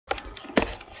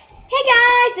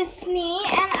guys, it's me,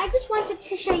 and I just wanted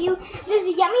to show you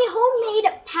this yummy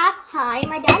homemade pad thai.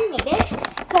 My dad made it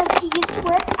because he used to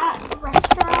work at a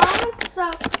restaurant.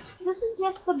 So this is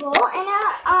just the bowl, and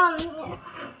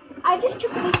I just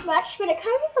took this much, but it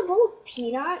comes with a bowl of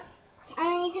peanuts,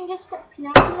 and you can just put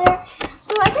peanuts in there.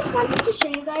 So I just wanted to show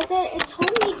you guys it. It's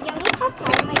homemade yummy pad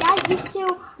thai. My dad used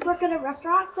to work at a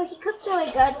restaurant, so he cooks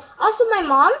really good. Also, my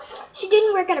mom, she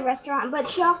didn't work at a restaurant, but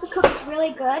she also cooks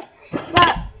really good.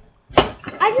 But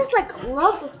I just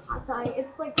love this pad thai.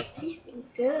 It's tasting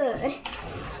good.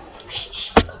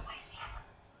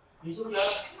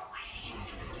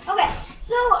 Okay,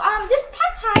 so this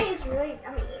pad thai is really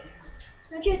yummy.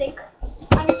 Don't you think?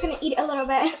 I'm just gonna eat a little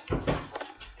bit.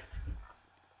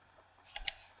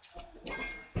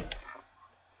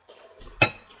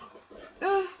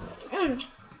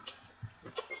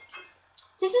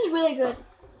 This is really good.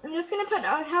 I'm just gonna put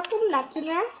a couple nuts in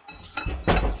there.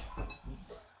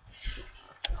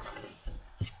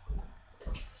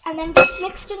 And then just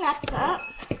mix the nuts up.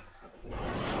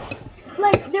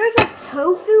 There's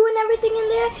tofu and everything in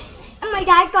there. And my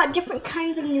dad got different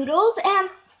kinds of noodles, and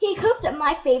he cooked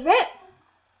my favorite.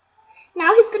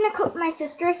 Now he's gonna cook my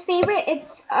sister's favorite.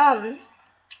 It's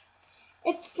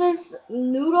this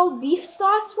noodle beef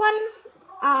sauce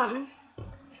one.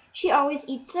 She always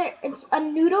eats it. It's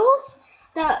noodles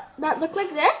that look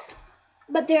like this,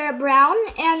 but they're brown,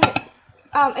 and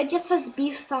it just has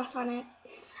beef sauce on it.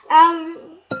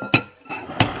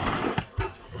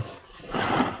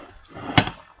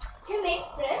 To make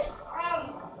this,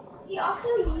 he also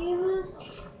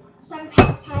used some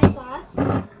pad thai sauce,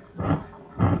 and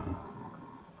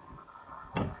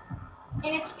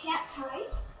it's pad thai.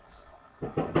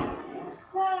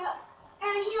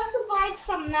 And he also bought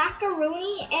some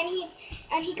macaroni,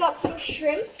 and he got some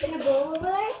shrimps in a bowl over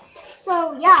there.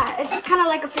 So yeah, it's kind of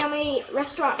like a family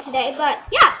restaurant today. But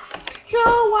yeah, so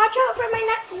watch out for my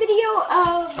next video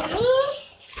of me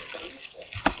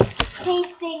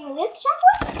tasting this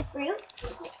chocolate for you.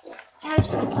 It has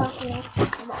fruit sauce in it.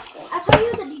 I'll tell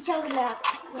you the details about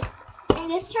it. And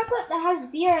this chocolate that has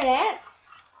beer in it.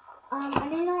 I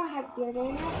didn't know I had beer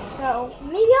in it, so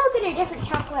maybe I'll get a different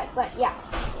chocolate. But yeah,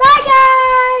 bye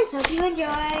guys. Hope you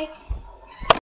enjoy.